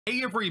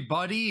Hey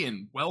everybody,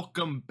 and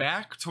welcome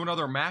back to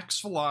another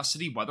Max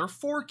Velocity weather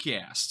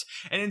forecast.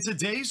 And in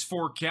today's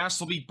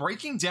forecast, we'll be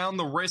breaking down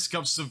the risk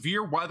of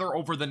severe weather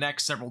over the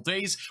next several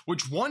days,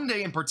 which one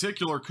day in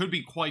particular could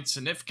be quite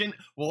significant.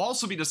 We'll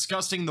also be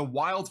discussing the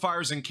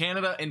wildfires in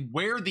Canada and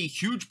where the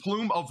huge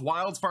plume of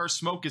wildfire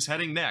smoke is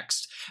heading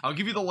next. I'll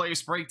give you the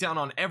latest breakdown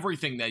on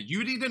everything that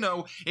you need to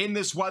know in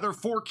this weather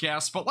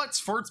forecast, but let's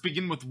first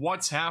begin with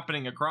what's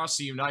happening across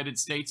the United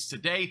States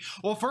today.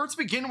 We'll first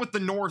begin with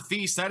the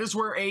Northeast. That is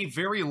where a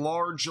very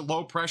large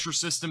low pressure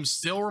system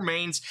still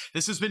remains.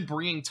 This has been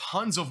bringing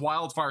tons of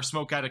wildfire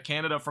smoke out of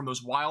Canada from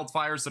those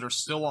wildfires that are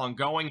still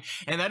ongoing,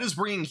 and that is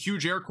bringing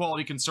huge air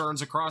quality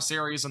concerns across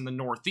areas in the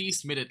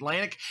Northeast,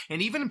 Mid-Atlantic,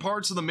 and even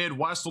parts of the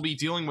Midwest. Will be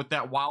dealing with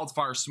that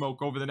wildfire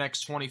smoke over the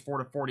next 24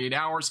 to 48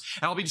 hours,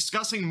 and I'll be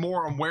discussing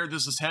more on where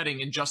this is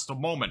heading in just a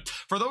moment.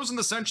 For those in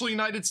the central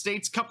United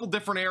States, couple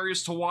different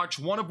areas to watch,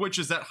 one of which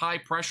is that high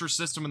pressure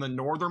system in the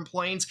northern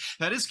plains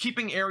that is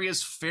keeping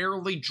areas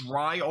fairly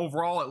dry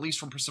overall, at least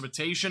from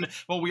precipitation,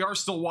 but we are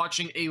still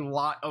watching a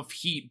lot of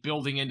heat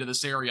building into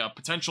this area.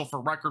 Potential for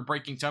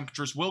record-breaking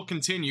temperatures will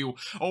continue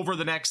over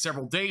the next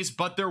several days,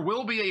 but there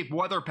will be a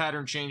weather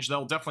pattern change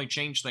that'll definitely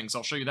change things.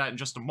 I'll show you that in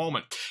just a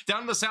moment. Down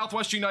in the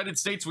southwest United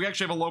States, we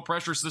actually have a low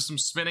pressure system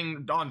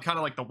spinning on kind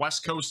of like the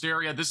west coast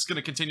area. This is going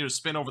to continue to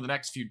spin over the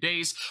next few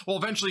days. We'll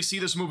eventually see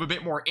this move a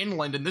bit more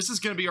inland, and this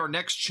is going to be our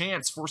next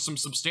chance for some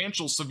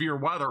substantial severe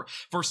weather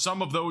for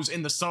some of those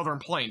in the southern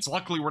plains.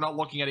 Luckily, we're not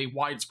looking at a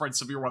widespread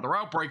severe weather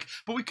outbreak,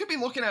 but we could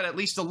be looking at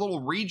least a little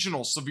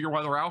regional severe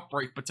weather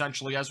outbreak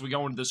potentially as we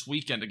go into this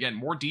weekend. Again,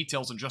 more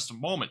details in just a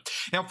moment.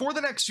 Now, for the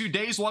next few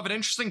days, we'll have an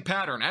interesting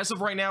pattern. As of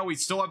right now, we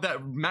still have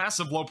that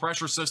massive low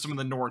pressure system in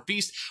the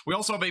northeast. We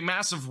also have a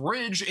massive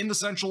ridge in the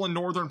central and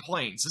northern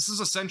plains. This is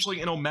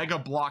essentially an omega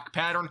block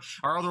pattern.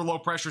 Our other low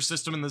pressure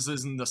system in this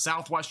is in the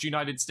southwest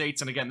United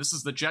States, and again, this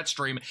is the jet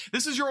stream.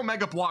 This is your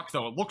omega block,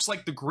 though. It looks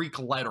like the Greek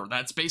letter.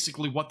 That's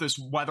basically what this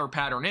weather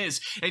pattern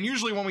is, and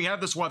usually when we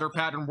have this weather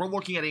pattern, we're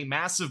looking at a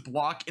massive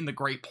block in the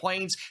Great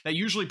Plains that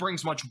usually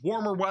brings much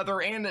warmer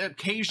weather and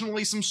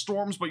occasionally some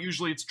storms, but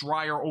usually it's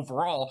drier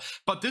overall.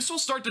 But this will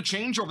start to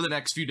change over the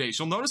next few days.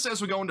 You'll notice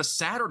as we go into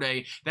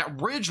Saturday,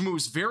 that ridge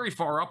moves very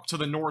far up to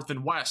the north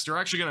and west. You're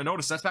actually going to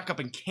notice that's back up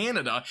in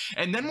Canada,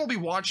 and then we'll be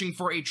watching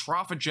for a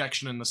trough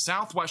ejection in the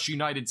southwest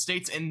United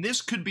States, and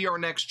this could be our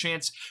next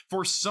chance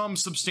for some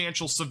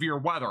substantial severe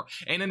weather.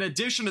 And in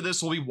addition to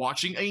this, we'll be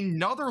watching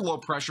another low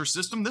pressure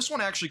system, this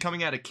one actually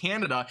coming out of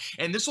Canada,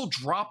 and this will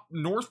drop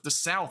north to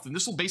south, and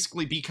this will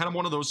basically be kind of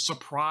one of those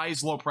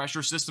surprise low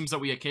pressure systems that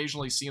we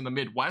occasionally see in the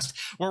Midwest,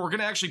 where we're going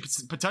to actually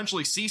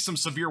potentially see some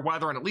severe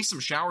weather and at least some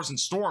showers and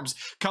storms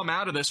come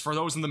out of this for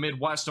those in the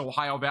Midwest,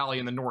 Ohio Valley,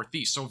 and the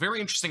Northeast. So very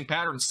interesting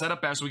pattern set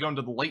up as we go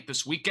into the late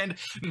this weekend.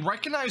 And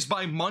recognized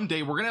by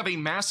Monday, we're going to have a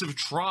massive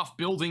trough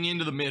building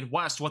into the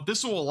Midwest. What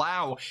this will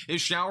allow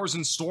is showers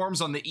and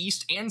storms on the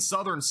east and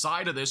southern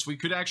side of this. We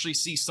could actually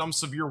see some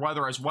severe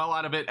weather as well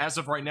out of it. As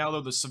of right now,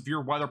 though, the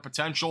severe weather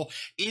potential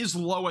is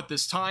low at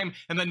this time.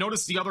 And then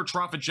notice the other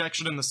trough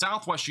ejection in the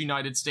southwest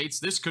United States.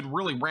 This could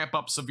really ramp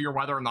up severe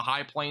weather in the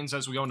high plains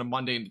as we go into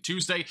Monday and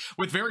Tuesday,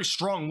 with very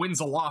strong winds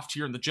aloft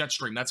here in the jet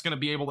stream. That's going to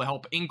be able to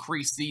help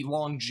increase the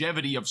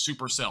longevity of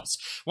supercells.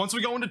 Once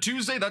we go into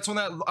Tuesday, that's when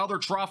that other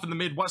trough in the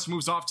Midwest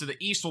moves off to the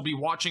east. We'll be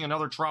watching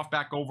another trough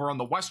back over on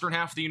the western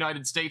half of the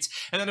United States.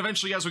 And then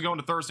eventually, as we go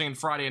into Thursday and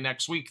Friday of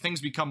next week,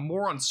 things become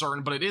more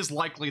uncertain, but it is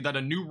likely that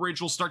a new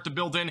ridge will start to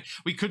build in.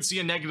 We could see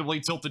a negatively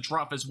tilted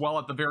trough as well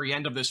at the very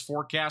end of this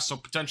forecast, so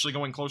potentially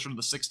going closer to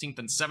the 16th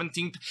and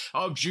 17th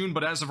of June.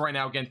 But as of right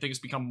now, again, things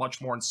become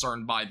much more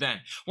uncertain by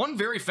then. One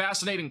very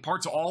fascinating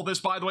part to all this,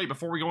 by the way,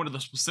 before we go into the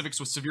specifics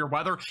with severe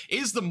weather,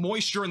 is the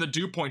moisture and the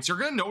dew points. You're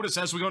going to notice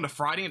as we go into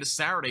Friday into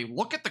Saturday,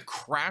 look at the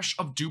crash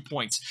of dew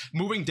points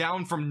moving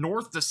down from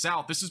north to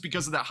south. This is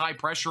because of that high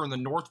pressure in the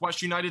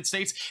northwest United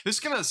States. This is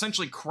going to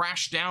essentially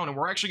crash down, and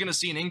we're actually going to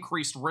see an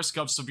increased risk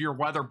of severe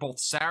weather both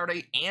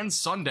Saturday and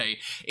Sunday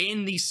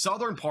in the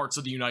southern parts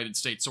of the United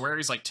States. So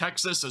areas like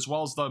Texas as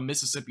well as the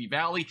Mississippi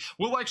Valley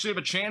will actually have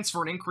a chance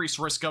for an increased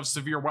risk of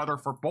severe weather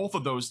for both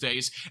of those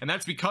days, and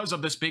that's because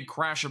of this big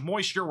crash of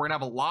moisture. We're going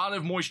to have a lot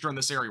of moisture in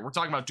this area. We're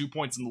talking about dew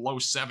points in the low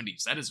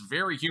 70s. That is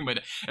very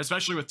humid,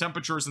 especially with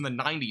temperatures in the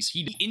 90s.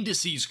 Heat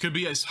indices could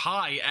be as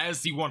high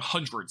as the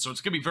 100, so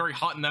it's going to be very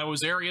hot in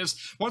those areas.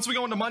 Once we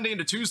go into Monday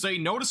into Tuesday,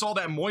 notice all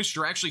that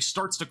moisture actually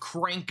starts to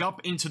crank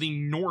up into the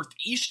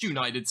northeast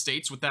United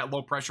States with that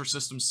low pressure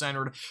system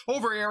centered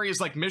over areas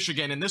like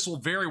Michigan, and this will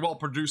very well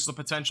produce the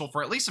potential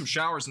for at least some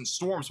showers and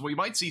storms, but we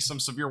might see some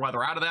severe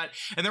weather out of that,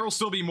 and there will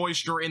still be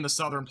moisture in the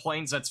southern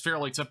plains. That's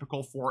fairly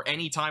typical for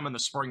any time in the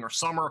spring or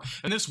summer,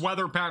 and this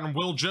weather pattern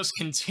will just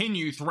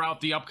continue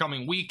throughout the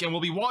upcoming week, and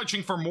we'll be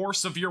watching for more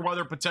severe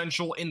weather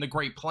potential in the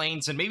Great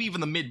Plains and maybe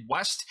even the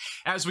Midwest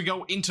as we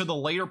go into the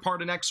later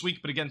part of next week,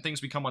 but again,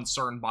 things become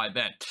uncertain by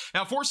then.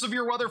 Now, for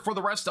severe weather for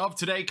the rest of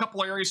today, a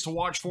couple areas to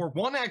watch for.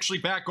 One actually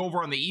back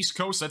over on the East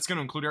Coast. That's going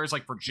to include areas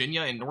like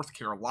Virginia and North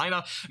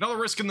Carolina. Another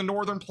risk in the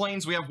northern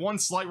plains. We have one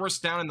slight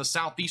risk down in the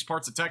southeast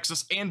parts of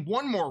Texas, and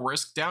one more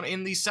risk down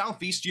in the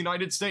southeast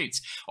United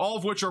States, all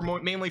of which which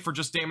are mainly for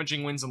just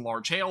damaging winds and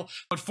large hail.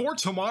 But for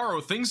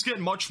tomorrow, things get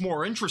much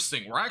more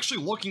interesting. We're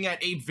actually looking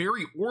at a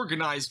very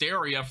organized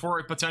area for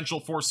a potential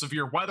for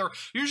severe weather.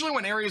 Usually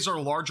when areas are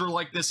larger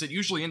like this, it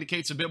usually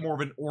indicates a bit more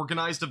of an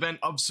organized event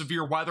of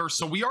severe weather.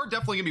 So we are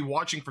definitely going to be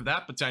watching for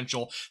that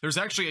potential. There's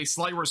actually a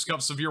slight risk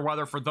of severe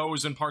weather for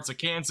those in parts of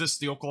Kansas,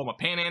 the Oklahoma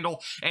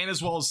Panhandle, and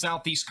as well as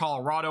southeast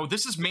Colorado.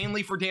 This is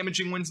mainly for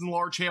damaging winds and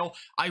large hail.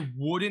 I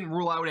wouldn't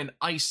rule out an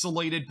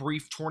isolated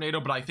brief tornado,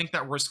 but I think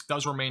that risk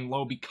does remain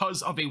low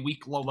because of a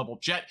weak low-level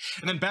jet.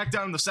 And then back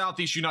down in the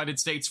southeast United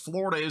States,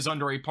 Florida is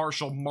under a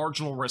partial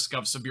marginal risk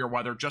of severe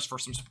weather just for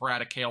some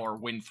sporadic hail or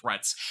wind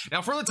threats.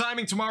 Now for the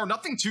timing tomorrow,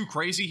 nothing too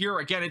crazy here.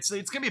 Again, it's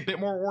going to be a bit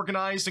more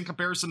organized in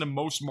comparison to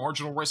most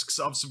marginal risks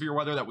of severe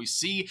weather that we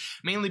see,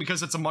 mainly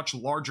because it's a much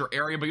larger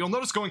area. But you'll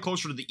notice going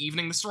closer to the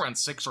evening, this is around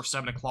 6 or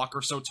 7 o'clock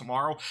or so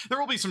tomorrow, there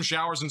will be some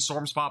showers and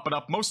storms popping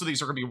up. Most of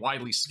these are going to be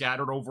widely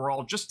scattered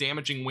overall. Just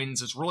damaging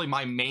winds is really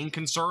my main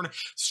concern.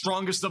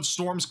 Strongest of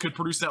storms could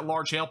produce that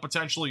large hail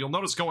potential. You'll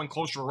notice going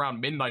closer to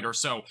around midnight or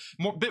so,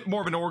 bit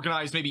more of an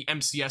organized, maybe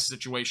MCS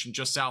situation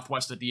just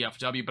southwest of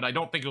DFW, but I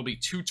don't think it'll be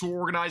too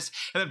organized.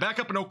 And then back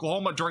up in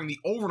Oklahoma during the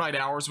overnight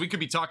hours, we could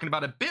be talking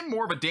about a bit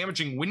more of a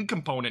damaging wind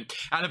component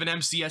out of an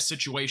MCS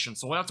situation.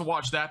 So we'll have to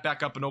watch that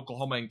back up in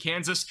Oklahoma and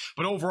Kansas.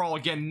 But overall,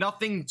 again,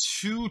 nothing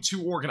too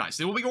organized.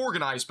 It will be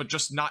organized, but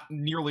just not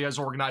nearly as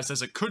organized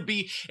as it could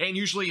be. And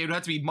usually it would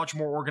have to be much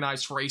more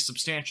organized for a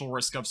substantial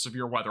risk of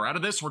severe weather. Out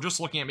of this, we're just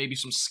looking at maybe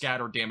some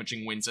scattered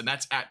damaging winds, and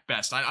that's at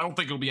best. I don't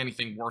think it'll be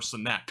anything worse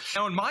than that.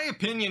 Now, in my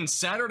opinion,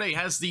 Saturday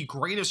has the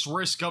greatest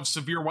risk of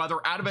severe weather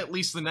out of at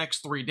least the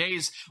next 3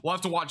 days. We'll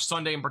have to watch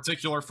Sunday in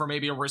particular for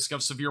maybe a risk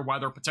of severe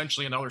weather,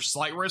 potentially another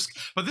slight risk.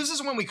 But this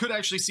is when we could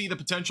actually see the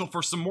potential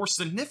for some more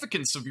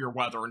significant severe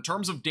weather in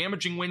terms of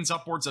damaging winds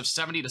upwards of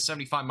 70 to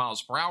 75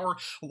 miles per hour,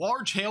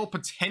 large hail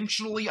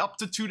potentially up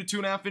to 2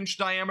 to 2.5 inch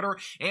diameter,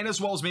 and as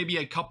well as maybe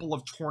a couple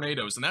of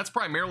tornadoes. And that's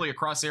primarily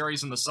across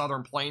areas in the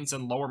southern plains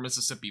and lower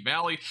Mississippi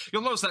Valley.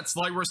 You'll notice that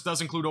slight risk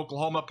does include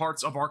Oklahoma,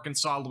 parts of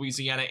Arkansas,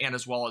 Louisiana, and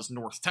as well as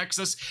North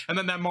Texas. And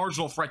then that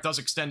marginal threat does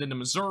extend into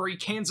Missouri,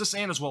 Kansas,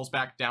 and as well as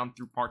back down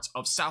through parts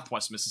of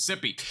southwest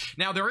Mississippi.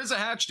 Now, there is a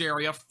hatched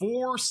area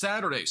for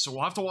Saturday, so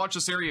we'll have to watch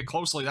this area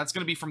closely. That's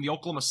going to be from the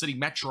Oklahoma City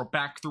Metro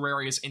back through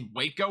areas in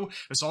Waco.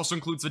 This also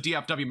includes the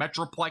DFW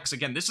Metroplex.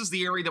 Again, this is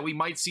the area that we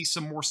might see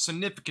some more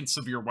significant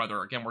severe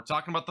weather. Again, we're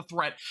talking about the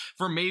threat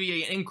for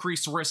maybe an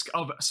increased risk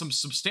of some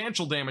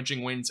substantial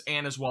damaging winds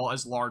and as well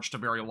as large to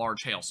very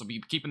large hail. So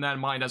be keeping that in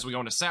mind as we go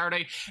into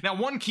Saturday. Now,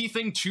 one key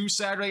thing to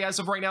Saturday as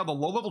of right now, the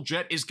low-level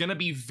jet is going to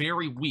be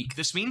very weak.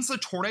 This means the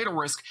tornado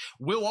risk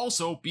will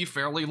also be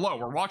fairly low.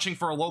 We're watching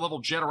for a low-level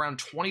jet around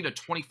 20 to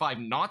 25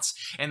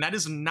 knots, and that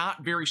is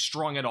not very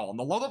strong at all. And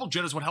the low-level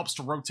jet is what helps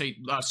to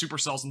rotate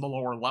supercells in the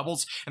lower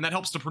levels, and that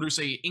helps to produce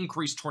a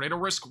increased tornado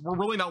risk. We're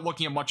really not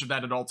looking at much of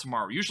that at all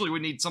tomorrow. Usually we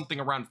need something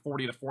around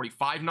 40 to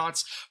 45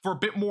 knots for a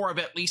bit more of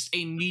at least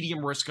a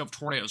medium risk of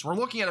tornadoes. We're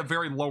looking at a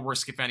very low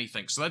risk, if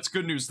anything, so that's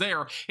good news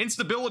there.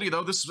 Instability,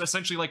 though, this is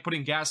essentially like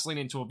putting gasoline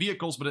into a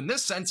vehicles, but in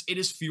this sense, it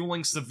is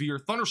fueling severe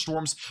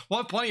thunderstorms. We'll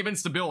have plenty of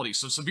instability,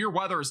 so severe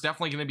weather is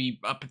definitely going to be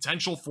a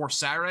potential for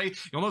Saturday.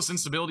 You'll notice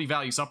instability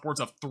values upwards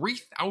of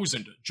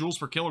 3,000 joules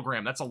per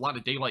kilogram. That's a lot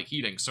of daylight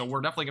heating, so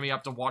we're definitely going to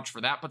have to watch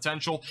for that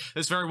potential.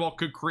 This very well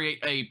could create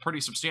a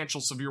pretty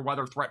substantial severe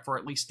weather threat for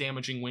at least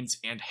damaging winds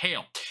and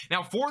hail.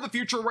 Now, for the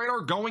future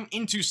radar going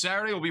into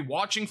Saturday, we'll be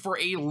watching for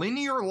a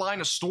linear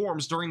line of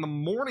storms during the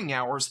morning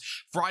hours,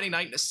 Friday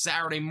night to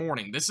Saturday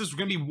morning. This is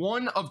going to be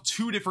one of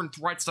 2 different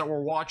threats that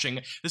we're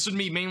watching. This would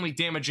be mainly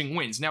damaging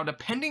winds. Now,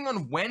 depending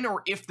on when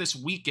or if this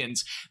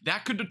weakens,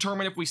 that could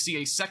determine if we see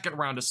a second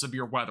round of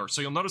severe weather.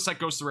 So you'll notice that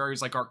goes through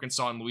areas like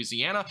Arkansas and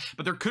Louisiana,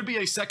 but there could be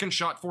a second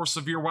shot for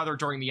severe weather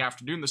during the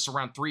afternoon. This is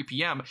around 3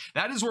 p.m.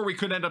 That is where we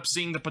could end up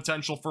seeing the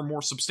potential for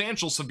more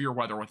substantial severe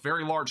weather with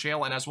very large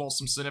hail and as well as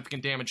some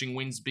significant damaging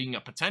winds being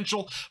a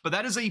potential. But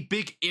that is a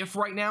big if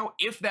right now.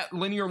 If that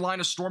linear line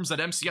of storms that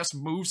MCS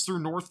moves through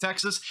North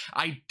Texas,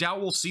 I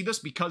doubt we'll see this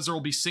because there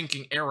will be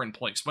sinking air in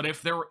place. But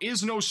if there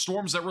is no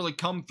storms that really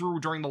come through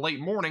during the late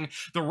morning,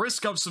 the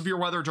risk of severe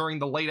weather during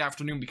the late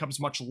afternoon becomes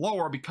much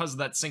lower because of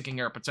that sinking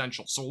air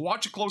potential. So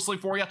watch it closely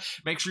for you.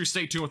 Make sure you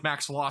stay tuned with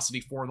Max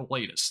Velocity for the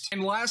latest.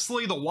 And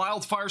lastly, the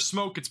wildfire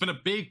smoke. It's been a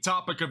big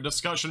topic of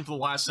discussion for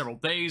the last several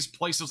days.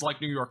 Places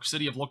like New York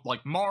City have looked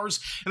like Mars,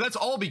 and that's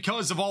all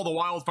because of all the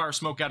wildfire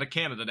smoke out of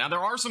Canada. Now, there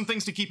are some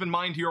things to keep in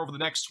mind here over the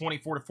next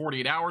 24 to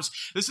 48 hours.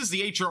 This is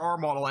the HRR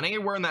model, and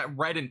anywhere in that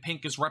red and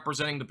pink is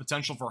representing the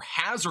potential for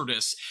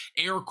hazardous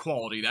air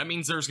quality. That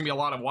means there's going to be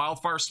a lot of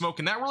wildfire smoke,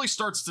 and that really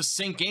starts to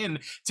sink in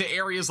to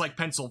areas like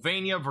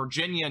Pennsylvania,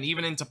 Virginia, and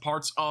even into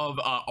parts of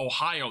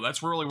Ohio.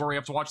 That's really where we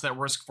have to watch that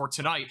risk for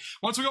tonight.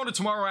 Once we go to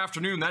tomorrow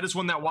afternoon, that is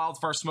when that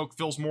wildfire smoke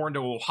fills more into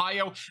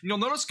Ohio. And you'll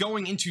notice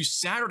going into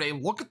Saturday,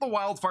 look at the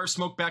wildfire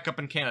smoke back up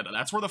in Canada.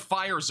 That's where the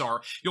fires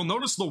are. You'll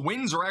notice the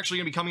winds are actually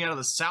going to be coming out of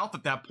the south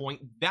at that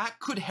point. That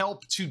could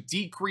help to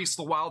decrease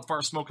the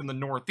wildfire smoke in the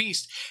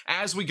northeast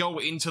as we go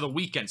into the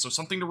weekend. So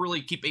something to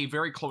really keep a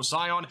very close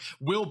eye on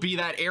will be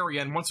that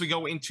area. And once we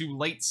go into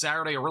late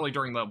Saturday or really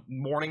during the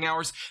morning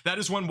hours, Mars, that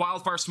is when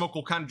wildfire smoke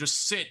will kind of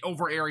just sit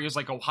over areas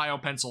like Ohio,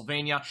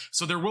 Pennsylvania.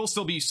 So there will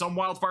still be some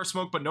wildfire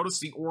smoke, but notice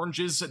the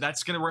oranges,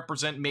 that's going to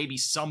represent maybe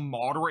some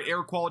moderate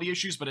air quality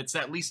issues, but it's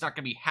at least not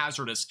going to be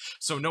hazardous.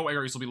 So no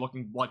areas will be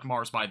looking like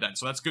Mars by then.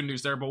 So that's good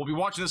news there, but we'll be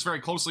watching this very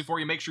closely for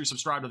you. Make sure you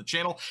subscribe to the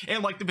channel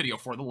and like the video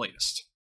for the latest.